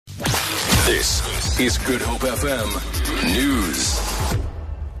This is Good Hope FM News.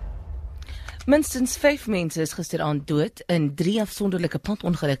 Minstens 5 mense is gisteraand dood in 3 afsonderlike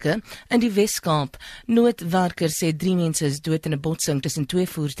padongelukke in die Wes-Kaap. Noodwerkers sê 3 mense is dood in 'n botsing tussen 2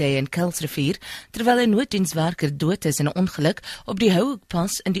 voertuie in Kuilsrivier, terwyl 'n nooddienswerker dood is in 'n ongeluk op die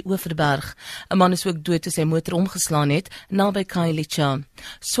Houhoekpas in die Oeverberg. 'n Man is ook dood toe sy motor omgeslaan het naby Khayelitsha.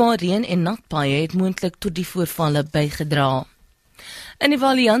 Swaar reën en nat paaie het moontlik tot die voorvalle bygedra. In die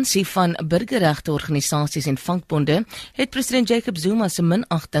alliansie van burgerregteorganisasies en vakbonde het president Jacob Zuma se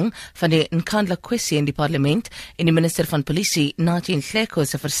minagting van die Nkandla-kwessie in die parlement en die minister van polisie, Nathi Nhleko,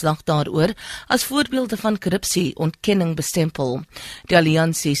 se verslag daaroor as voorbeelde van korrupsie ontkenning bestempel. Die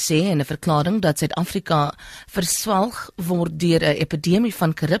alliansie sê in 'n verklaring dat Suid-Afrika verswelg word deur 'n epidemie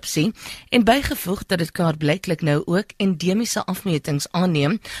van korrupsie en bygevoeg dat dit klaarblyklik nou ook endemiese afmetings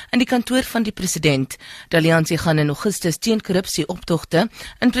aanneem in die kantoor van die president. Die alliansie gaan in Augustus teen korrupsie optogte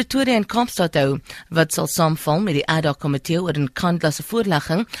in Pretoria en Kaapstad hou, wat sal saamval met die ad hoc komitee oor Nkandla se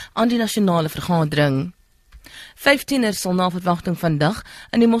voorlegging aan die nasionale vergadering. 15ers sal na verwagting vandag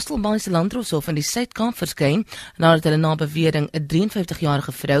in die Mosselbaai se Landdroshof in die Suid-Kaap verskyn, nadat hulle na bewering 'n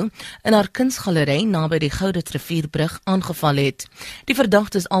 53-jarige vrou in haar kunsgalery naby die Goudrivierbrug aangeval het. Die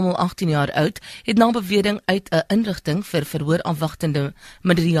verdagtes, almal 18 jaar oud, het na bewering uit 'n inrigting vir verhoorafwagtende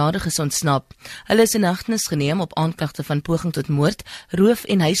minderjariges ontsnap. Hulle is in hegtenis geneem op aanklagte van poging tot moord, roof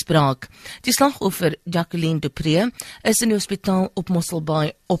en huisbraak. Die slagoffer, Jacqueline Dupree, is in die hospitaal op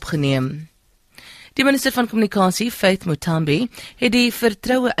Mosselbaai opgeneem. Die minister van kommunikasie, Faith Muthambi, het die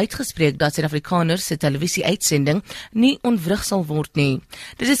vertroue uitgespreek dat Suid-Afrikaners se televisie-uitsending nie ontwrig sal word nie.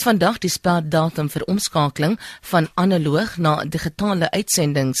 Dit is vandag die sperdatum vir omskakeling van analoog na digitale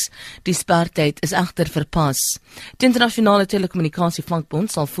uitsendings. Die spertyd is egter verpas. Die internasionale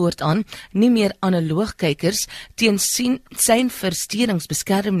telekommunikasievakbond sal voortaan nie meer analoog kykers teen seinversteurings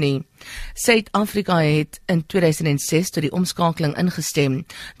beskerm nie. Suid-Afrika het in 2006 tot die omskakeling ingestem.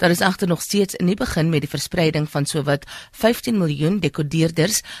 Daar is egter nog steeds nie begin met die verspreiding van sowat 15 miljoen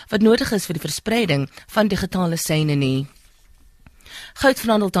dekodeerders wat nodig is vir die verspreiding van digitale seine nie. Goud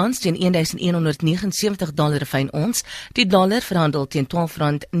verhandel tans teen $1,179 'n fyn ons. Die dollar verhandel teen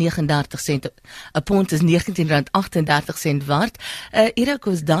R12.39. 'n pond is R19.38 waard. 'n euro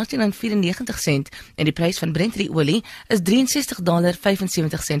kos $13.94 en die prys van Brent olie is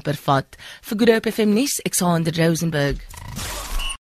 $63.75 per vat. Vir Good Hope FM nuus, ek is Rosenberg.